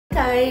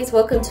guys,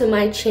 welcome to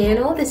my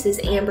channel. This is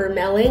Amber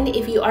Melon.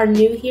 If you are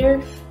new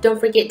here, don't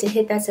forget to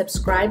hit that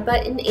subscribe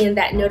button and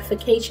that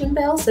notification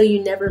bell so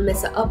you never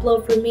miss an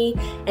upload from me.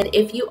 And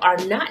if you are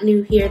not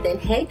new here, then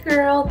hey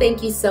girl,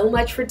 thank you so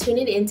much for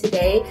tuning in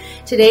today.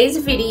 Today's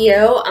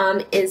video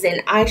is an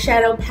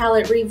eyeshadow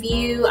palette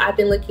review. I've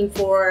been looking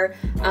for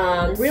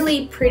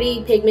really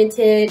pretty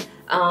pigmented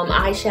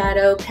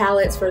eyeshadow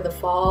palettes for the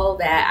fall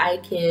that I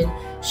can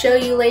show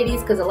you ladies,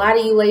 because a lot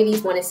of you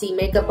ladies want to see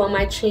makeup on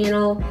my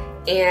channel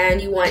and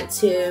you want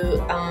to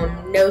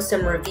know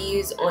some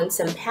reviews on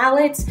some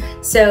palettes.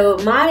 So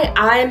my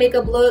eye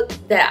makeup look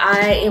that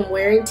I am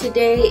wearing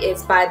today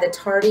is by the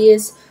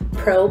Tartiest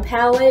Pro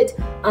palette.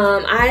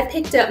 I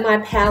picked up my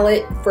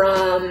palette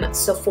from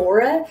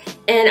Sephora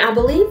and I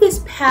believe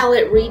this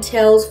palette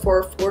retails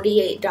for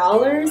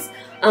 $48.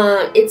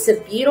 It's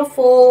a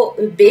beautiful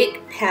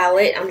big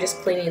palette. I'm just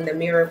cleaning the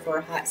mirror for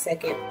a hot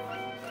second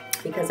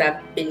because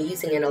I've been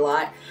using it a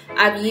lot.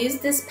 I've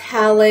used this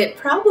palette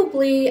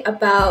probably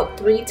about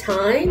 3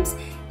 times,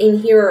 and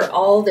here are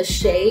all the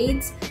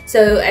shades.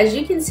 So as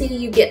you can see,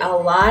 you get a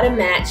lot of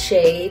matte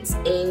shades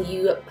and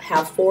you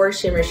have 4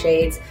 shimmer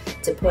shades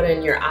to put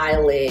on your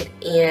eyelid,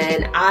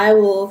 and I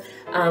will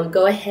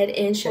go ahead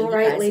and show you guys.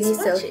 Alright ladies,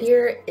 so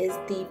here is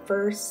the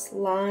first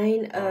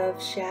line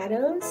of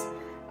shadows.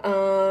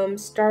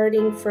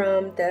 Starting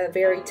from the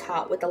very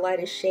top with the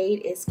lightest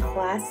shade is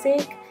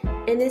Classic,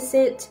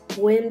 Innocent,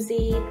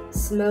 Whimsy,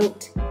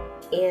 Smoked,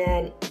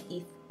 and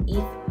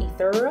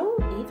Ethereal.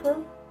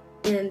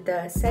 And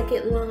the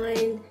second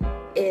line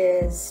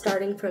is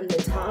starting from the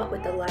top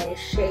with the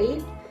lightest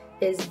shade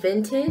is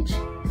Vintage,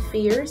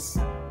 Fierce,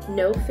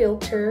 No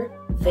Filter,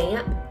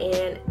 Vamp,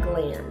 and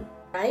Glam.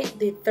 Right,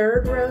 the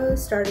third row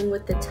starting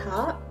with the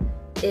top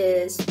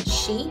is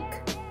Chic,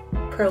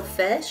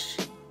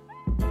 Profesh,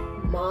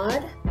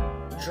 Mod,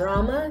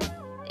 Drama,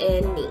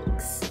 and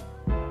Minx.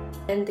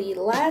 And the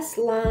last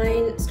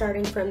line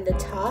starting from the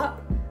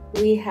top,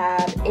 we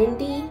have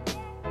Indie,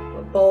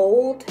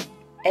 Bold,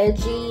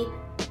 Edgy,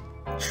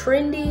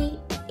 Trendy,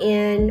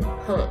 and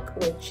Punk,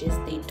 which is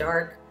the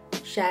dark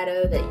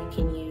shadow that you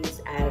can use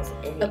as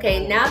any.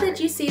 Okay, now that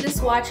you see the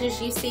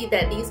swatches, you see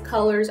that these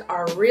colors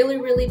are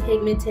really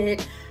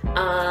pigmented.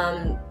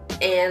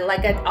 And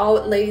like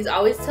ladies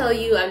always tell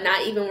you, I'm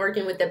not even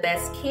working with the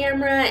best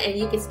camera, and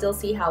you can still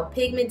see how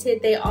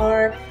pigmented they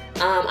are.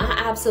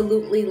 I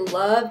absolutely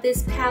love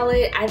this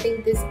palette. I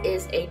think this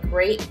is a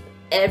great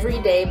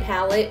everyday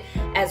palette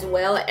as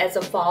well as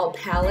a fall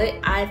palette.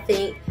 I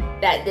think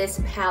that this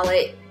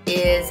palette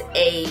is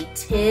a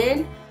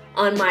 10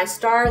 on my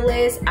star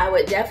list. I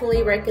would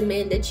definitely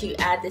recommend that you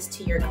add this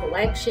to your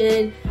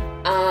collection.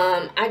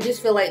 I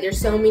just feel like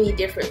there's so many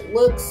different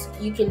looks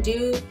you can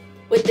do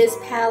with this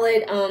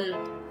palette.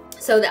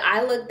 So the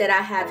eye look that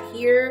I have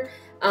here,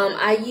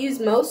 I use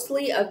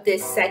mostly of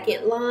this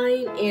second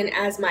line, and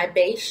as my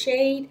base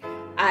shade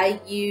I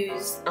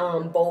use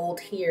Bold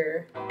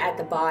here at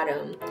the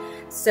bottom.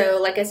 So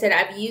like I said,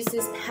 I've used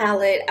this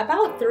palette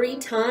about 3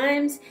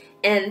 times,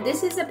 and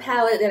this is a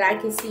palette that I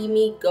can see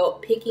me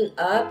picking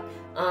up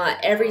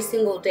every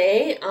single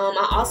day.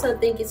 I also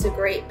think it's a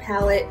great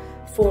palette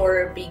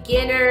for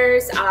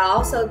beginners. I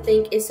also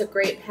think it's a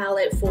great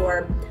palette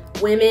for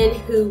women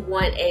who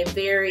want a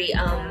very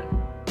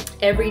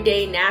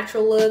everyday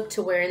natural look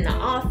to wear in the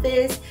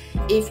office.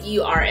 If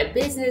you are a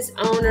business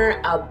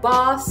owner, a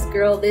boss,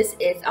 girl, this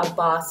is a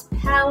boss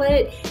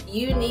palette.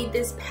 You need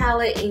this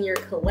palette in your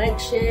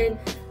collection.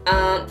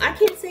 I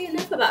can't say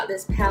enough about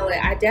this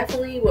palette. I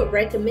definitely would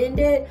recommend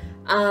it.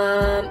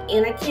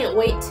 And I can't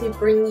wait to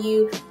bring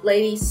you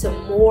ladies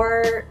some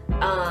more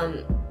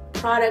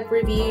product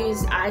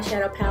reviews,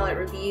 eyeshadow palette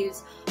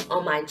reviews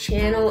on my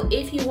channel.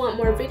 If you want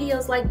more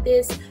videos like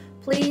this,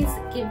 please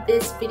give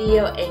this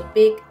video a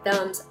big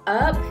thumbs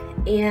up,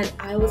 and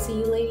I will see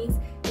you ladies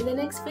in the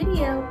next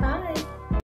video. Bye.